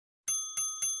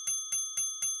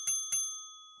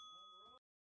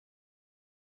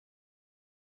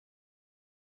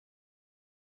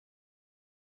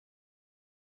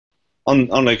on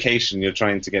location, you're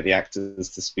trying to get the actors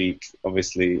to speak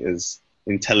obviously as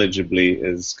intelligibly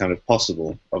as kind of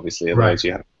possible. Obviously, Right.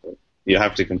 otherwise you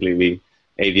have to completely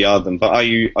ADR them. But are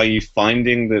you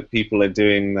finding that people are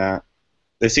doing that?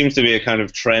 There seems to be a kind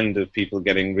of trend of people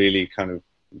getting really kind of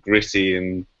gritty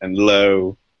and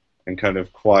low and kind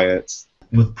of quiet.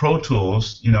 With Pro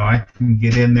Tools, I can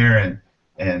get in there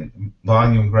and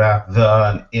volume graph the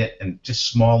and it and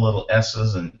just small little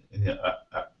s's and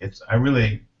it's I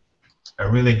really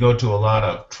go to a lot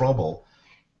of trouble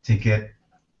to get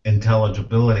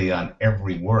intelligibility on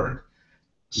every word.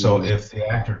 So Mm. if the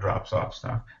actor drops off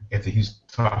stuff, if he's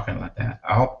talking like that,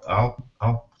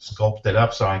 I'll sculpt it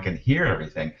up so I can hear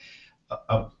everything.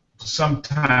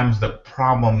 Sometimes the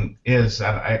problem is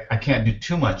that I can't do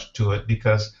too much to it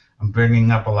because I'm bringing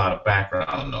up a lot of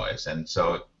background noise, and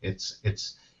so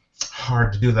it's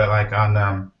hard to do that. Like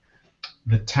on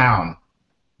The Town,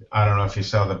 I don't know if you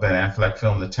saw the Ben Affleck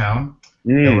film The Town.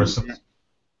 There were Mm. some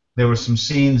there were some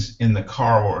scenes in the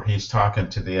car where he's talking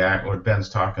to the act, or Ben's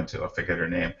talking to, I forget her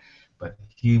name, but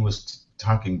he was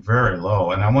talking very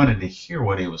low, and I wanted to hear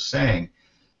what he was saying,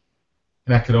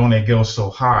 and I could only go so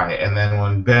high. And then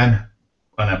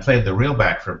when I played the reel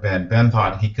back for Ben, Ben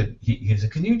thought he could. He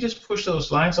said, "Can you just push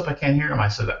those lines up? I can't hear them." I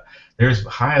said, "They're as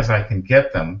high as I can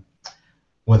get them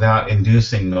without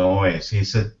inducing noise." He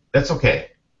said, "That's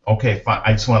okay. Okay, fine.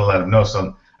 I just want to let him know."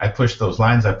 So I pushed those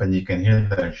lines up, and you can hear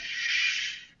the shh.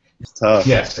 It's tough.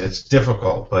 Yes, it's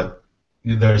difficult, but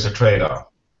there's a trade-off.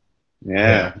 Yeah.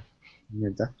 Yeah. Yeah,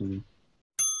 definitely.